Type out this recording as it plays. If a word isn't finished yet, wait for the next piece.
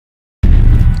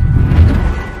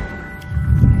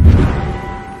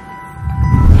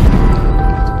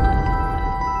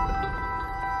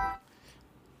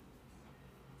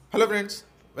Hello friends,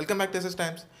 welcome back to SS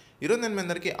times. ఈరోజు నేను మీ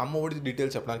అందరికీ అమ్మ ఒడి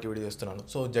డీటెయిల్స్ చెప్పడానికి వీడియో చేస్తున్నాను.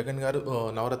 సో జగన్ గారు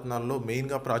నవరత్నాల్లో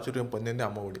మెయిన్గా ప్రాచుర్యం పొందింది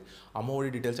అమ్మ ఒడి. అమ్మ ఒడి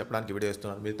డీటెయిల్స్ చెప్పడానికి వీడియో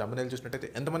చేస్తున్నారు. మీరు తమిళ చూసినట్టయితే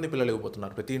ఎంతమంది పిల్లలు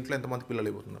ఇవ్వబోతున్నారు, ప్రతి ఇంట్లో ఎంతమంది పిల్లలు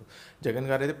ఇవ్వబోతున్నారు, జగన్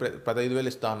గారు అయితే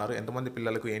 15,000 ఇస్తా అన్నారు. ఎంతమంది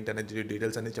పిల్లలకు ఏంటి అనేది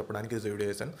డీటెయిల్స్ అనేది చెప్పడానికి వీడియో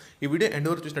చేశాను. ఈ వీడియో ఎండ్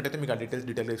వరకు చూసినట్టయితే మీకు ఆ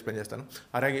డీటెయిల్గా ఎక్స్ప్లెయిన్ చేస్తాను.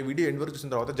 అలాగే ఈ వీడియో ఎండ్ వరకు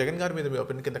చూసిన తర్వాత జగన్ గారి మీద మీ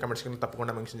ఒపీనియన్ కింద కమెంట్స్ కింద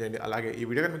తప్పకుండా మెన్షన్ చేయండి. అలాగే ఈ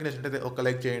వీడియో మీకు నచ్చినట్టయితే ఒక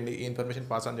లైక్ చేయండి. ఈ ఇన్ఫర్మేషన్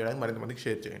పాస్ ఆన్ చేయడానికి మరింత మందికి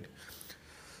షేర్ చేయండి.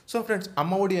 సో ఫ్రెండ్స్,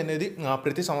 అమ్మ ఒడి అనేది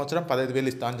ప్రతి సంవత్సరం 15,000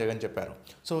 ఇస్తా అని జగన్ చెప్పారు.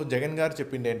 సో జగన్ గారు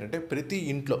చెప్పింది ఏంటంటే ప్రతి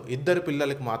ఇంట్లో 2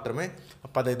 పిల్లలకి మాత్రమే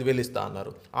 15,000 ఇస్తా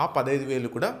అన్నారు. ఆ 15,000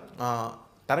 కూడా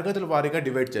తరగతుల వారీగా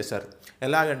డివైడ్ చేశారు.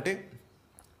 ఎలాగంటే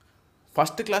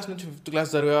ఫస్ట్ క్లాస్ నుంచి 5th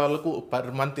క్లాస్ చదివే వాళ్ళకు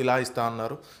పర్ మంత్ ఇలా ఇస్తా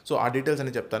అన్నారు. సో ఆ డీటెయిల్స్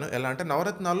అని చెప్తాను. ఎలా అంటే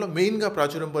నవరత్నాల్లో మెయిన్గా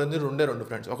ప్రాచుర్యం పొందింది రెండు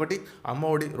ఫ్రెండ్స్. ఒకటి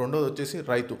అమ్మ ఒడి, రెండోది వచ్చేసి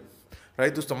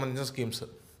రైతుకు సంబంధించిన స్కీమ్స్.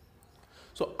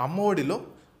 సో అమ్మ ఒడిలో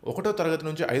 1వ తరగతి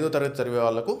నుంచి 5వ తరగతి చదివే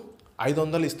వాళ్ళకు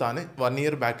 500 ఇస్తా అని 1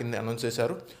 year బ్యాక్ అనౌన్స్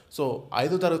చేశారు. సో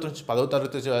 5వ తరగతి నుంచి 10వ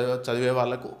తరగతి చదివే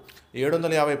వాళ్ళకు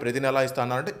 750 ప్రతి నెల ఇస్తా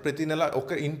అన్నారంటే ప్రతి నెల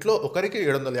ఒక ఇంట్లో ఒకరికి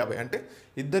 750 అంటే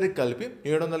ఇద్దరికి కలిపి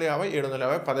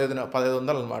 750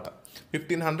 1500 అనమాట.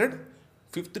 1500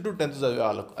 5th to 10th చదివే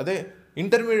వాళ్ళకు. అదే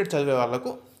ఇంటర్మీడియట్ చదివే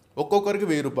వాళ్ళకు ఒక్కొక్కరికి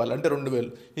 1000 రూపాయలు అంటే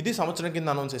 2000. ఇది సంవత్సరం కింద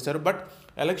అనౌన్స్ చేశారు. బట్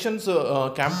ఎలక్షన్స్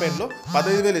క్యాంపెయిన్లో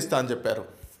 15,000 ఇస్తా అని చెప్పారు.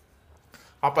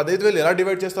 ఆ 15,000 ఎలా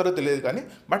డివైడ్ చేస్తారో తెలియదు కానీ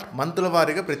బట్ మంత్ల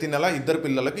వారీగా ప్రతి నెల 2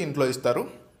 పిల్లలకి ఇంట్లో ఇస్తారు.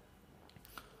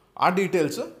 ఆ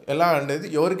డీటెయిల్స్ ఎలా అనేది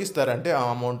ఎవరికి ఇస్తారంటే ఆ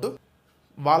అమౌంట్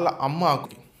వాళ్ళ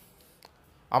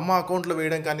అమ్మ అకౌంట్లో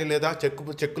వేయడం కానీ లేదా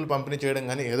చెక్కులు పంపిణీ చేయడం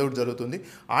కానీ ఏదో ఒకటి జరుగుతుంది.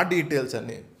 ఆ డీటెయిల్స్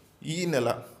అన్ని ఈ నెల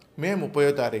మే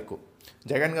 30వ తారీఖు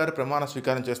జగన్ గారు ప్రమాణ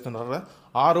స్వీకారం చేస్తున్నారు.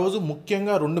 ఆ రోజు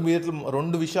ముఖ్యంగా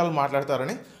 2 విషయాలు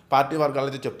మాట్లాడతారని పార్టీ వర్గాలు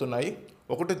అయితే చెప్తున్నాయి.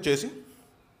 ఒకటి వచ్చేసి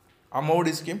అమ్మ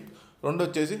ఒడి స్కీమ్, 2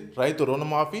 వచ్చేసి రైతు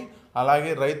రుణమాఫీ, అలాగే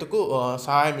రైతుకు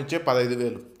సహాయం ఇచ్చే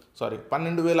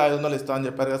 12,500 ఇస్తా అని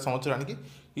చెప్పారు కదా సంవత్సరానికి.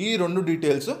 ఈ 2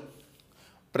 డీటెయిల్స్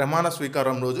ప్రమాణ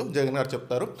స్వీకారం రోజు జగన్ గారు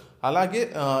చెప్తారు. అలాగే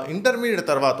ఇంటర్మీడియట్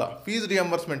తర్వాత ఫీజు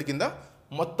రియంబర్స్మెంట్ కింద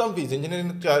మొత్తం ఫీజు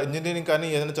ఇంజనీరింగ్ కానీ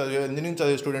ఏదైనా ఇంజనీరింగ్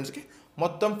చదివే స్టూడెంట్స్కి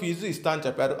మొత్తం ఫీజు ఇస్తా అని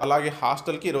చెప్పారు. అలాగే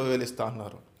హాస్టల్కి 20,000 ఇస్తా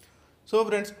అన్నారు. సో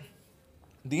ఫ్రెండ్స్,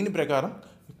 దీని ప్రకారం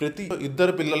ప్రతి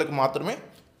 2 పిల్లలకు మాత్రమే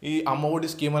ఈ అమ్మ ఒడి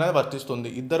స్కీమ్ అనేది వర్తిస్తుంది.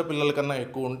 2 పిల్లల కన్నా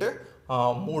ఎక్కువ ఉంటే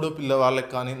 3 పిల్లవాళ్ళకి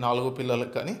కానీ 4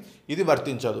 పిల్లలకు కానీ ఇది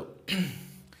వర్తించదు.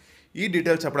 ఈ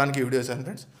డీటెయిల్స్ చెప్పడానికి ఈ వీడియోస్ అండి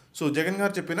ఫ్రెండ్స్. సో జగన్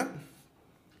గారు చెప్పిన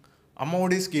అమ్మ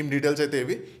ఒడి స్కీమ్ డీటెయిల్స్ అయితే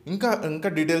ఇవి. ఇంకా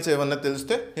డీటెయిల్స్ ఏమన్నా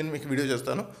తెలిస్తే నేను మీకు వీడియో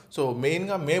చేస్తాను. సో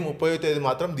మెయిన్గా మే 30వ తేదీ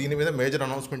మాత్రం దీని మీద మేజర్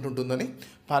అనౌన్స్మెంట్ ఉంటుందని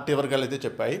పార్టీ వర్గాలు అయితే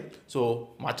చెప్పాయి. సో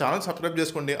మా ఛానల్ సబ్స్క్రైబ్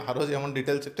చేసుకోండి. ఆ రోజు ఏమైనా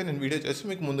డీటెయిల్స్ చెప్తే నేను వీడియో చేసి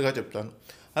మీకు ముందుగా చెప్తాను.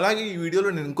 అలాగే ఈ వీడియోలో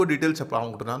నేను ఇంకో డీటెయిల్స్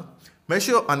చెప్పాలనుకుంటున్నాను.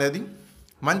 మీషో అనేది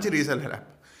మంచి రీసెల్లర్ యాప్.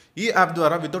 ఈ యాప్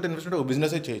ద్వారా వితౌట్ ఇన్వెస్ట్మెంట్ ఒక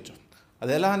బిజినెస్ చేయొచ్చు.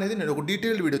 అది ఎలా అనేది నేను ఒక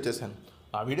డీటెయిల్డ్ వీడియో చేశాను.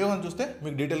 ఆ వీడియో కానీ చూస్తే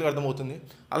మీకు డీటెయిల్గా అర్థమవుతుంది.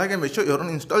 అలాగే మీషో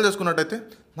ఎవరైనా ఇన్స్టాల్ చేసుకున్నట్టయితే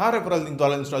నా రెఫరల్ లింక్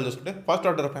ద్వారా ఇన్స్టాల్ చేసుకుంటే ఫస్ట్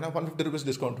ఆర్డర్ పైన 150 రూపీస్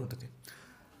డిస్కౌంట్ ఉంటుంది.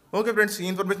 ఓకే ఫ్రెండ్స్, ఈ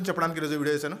ఇన్ఫర్మేషన్ చెప్పడానికి ఈరోజు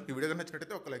వీడియో చేశాను. ఈ వీడియో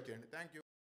నచ్చినట్టయితే ఒక లైక్ చేయండి. Thank you.